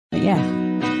But yeah.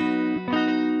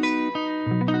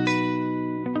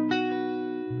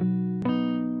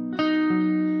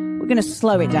 We're going to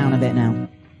slow it down a bit now.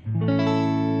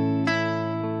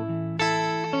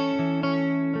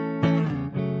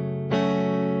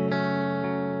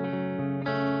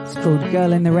 It's called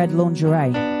Girl in the Red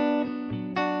Lingerie.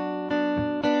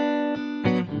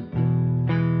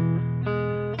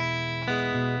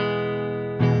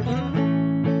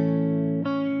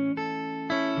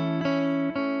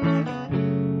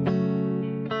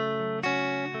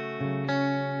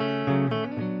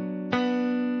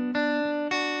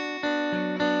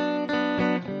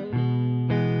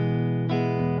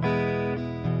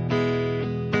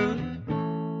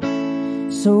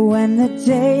 So when the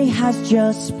day has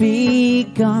just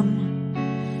begun,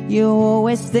 you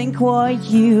always think what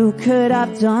you could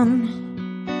have done,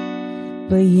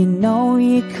 but you know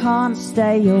you can't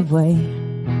stay away.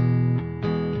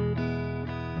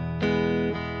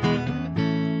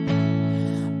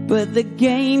 But the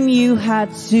game you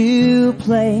had to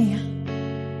play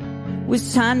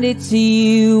was handed to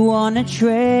you on a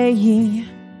tray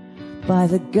by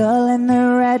the girl in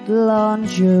the red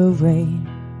lingerie.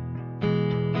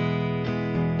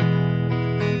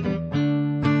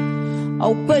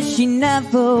 Oh, but she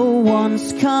never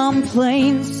once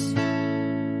complains.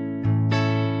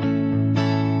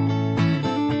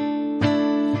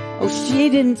 Oh, she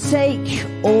didn't take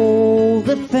all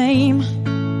the fame,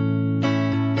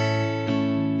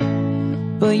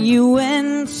 but you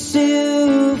went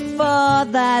too far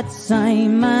that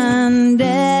time and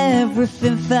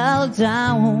everything fell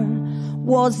down.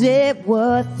 Was it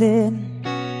worth it?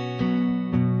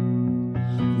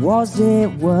 Was it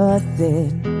worth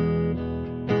it?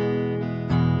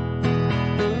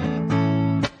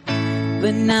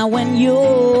 But now when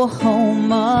you're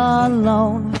home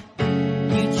alone,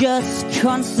 you just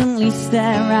constantly stare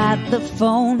at the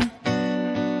phone,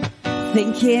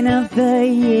 thinking of the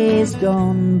years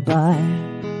gone by.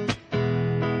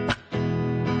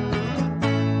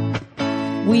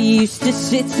 We used to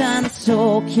sit and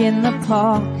talk in the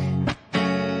park,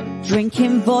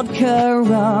 drinking vodka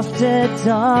after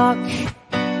dark,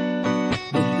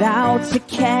 without a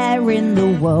care in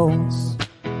the world.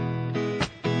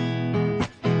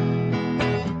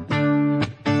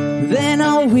 Then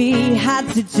all we had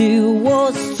to do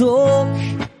was talk.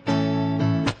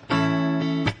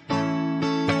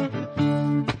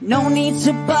 No need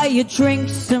to buy you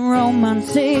drinks and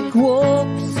romantic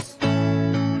walks,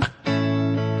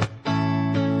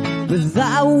 but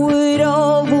that would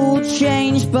all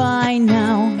change by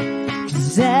now,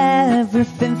 'cause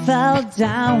everything fell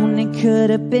down. It could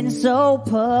have been so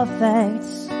perfect.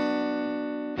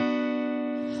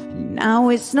 Now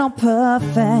it's not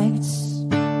perfect.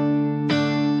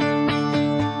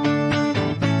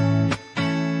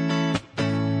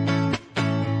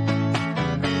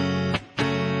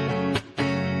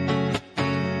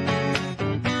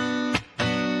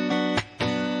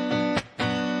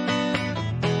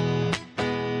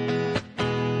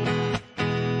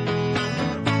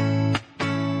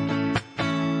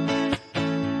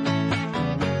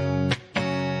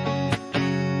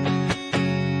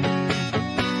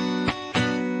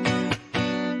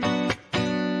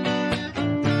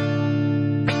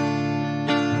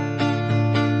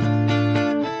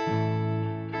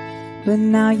 But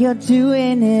now you're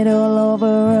doing it all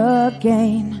over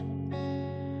again,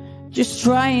 just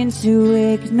trying to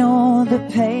ignore the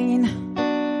pain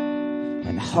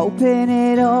and hoping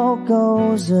it all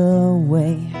goes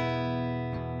away.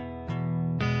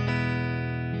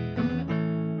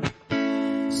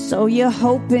 So you're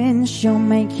hoping she'll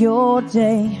make your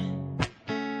day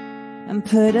and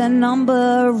put a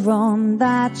number on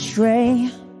that tray.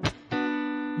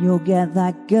 You'll get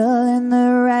that girl in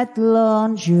the red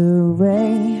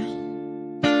lingerie.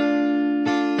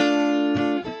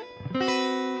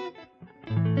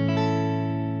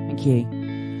 Thank you.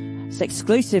 It's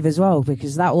exclusive as well,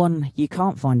 because that one you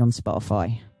can't find on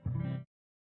Spotify.